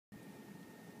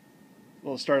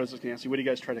Well, to start, I was just going to ask you, what do you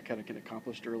guys try to kind of get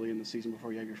accomplished early in the season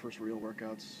before you have your first real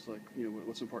workouts? Like,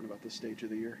 what's important about this stage of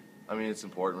the year? I mean, it's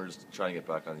important. We're just trying to get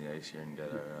back on the ice here and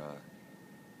get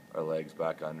our legs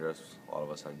back under us. A lot of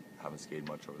us haven't skated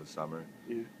much over the summer.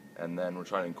 Yeah. And then we're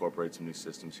trying to incorporate some new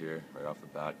systems here right off the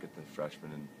bat, get the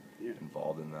freshmen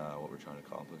involved in what we're trying to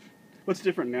accomplish. What's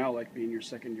different now, like being your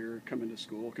second year coming to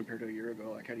school compared to a year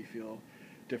ago? Like, how do you feel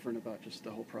different about just the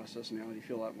whole process now? Do you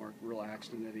feel a lot more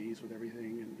relaxed and at ease with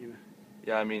everything? And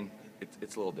Yeah, I mean,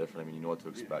 it's a little different. I mean, you know what to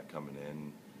expect coming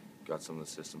in. Got some of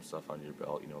the system stuff under your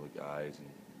belt. You know the guys,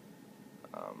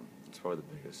 and it's probably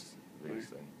the biggest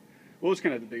thing. What was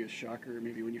kind of the biggest shocker,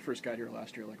 maybe when you first got here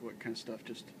last year? Like, what kind of stuff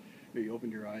just maybe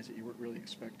opened your eyes that you weren't really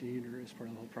expecting, or as part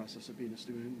of the whole process of being a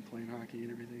student and playing hockey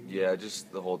and everything? Yeah,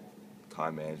 just the whole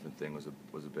time management thing was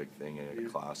a big thing. You had a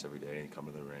class every day, and come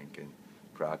to the rink and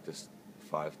practice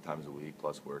 5 times a week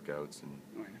plus workouts, and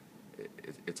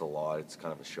it's a lot. It's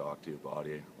kind of a shock to your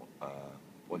body.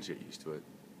 Once you get used to it,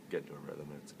 get into a rhythm,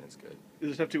 and it's good.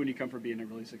 Is it tough too when you come from being a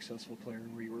really successful player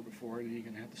and where you were before, and you're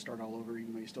going to have to start all over,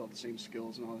 even though you still have the same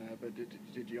skills and all that? But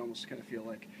did you almost kind of feel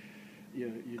like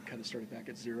you'd kind of started back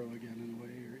at zero again in a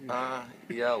way?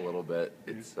 Or, Yeah, a little bit.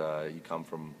 It's you come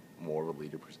from more of a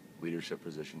leadership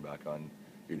position back on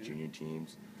your junior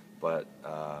teams, but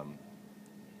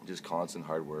just constant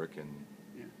hard work, and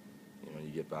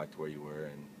you get back to where you were,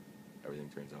 and everything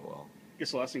turns out well. I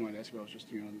guess the last thing I wanted to ask you about was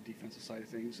just on the defensive side of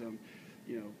things.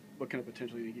 What kind of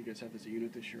potential do you think you guys have as a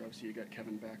unit this year? Obviously, you got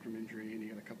Kevin back from injury, and you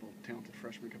got a couple of talented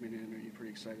freshmen coming in. Are you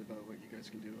pretty excited about what you guys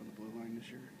can do on the blue line this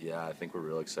year? Yeah, I think we're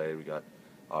real excited. We got,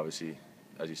 obviously,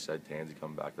 as you said, Tansy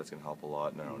coming back. That's going to help a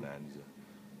lot in our own end. He's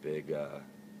a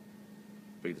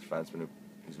big defenseman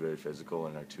who's very physical,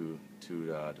 and our two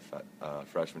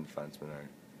freshman defensemen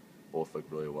both look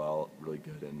really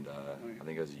good. And I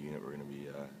think as a unit, we're going to be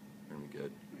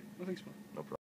good. Well, thanks, Paul.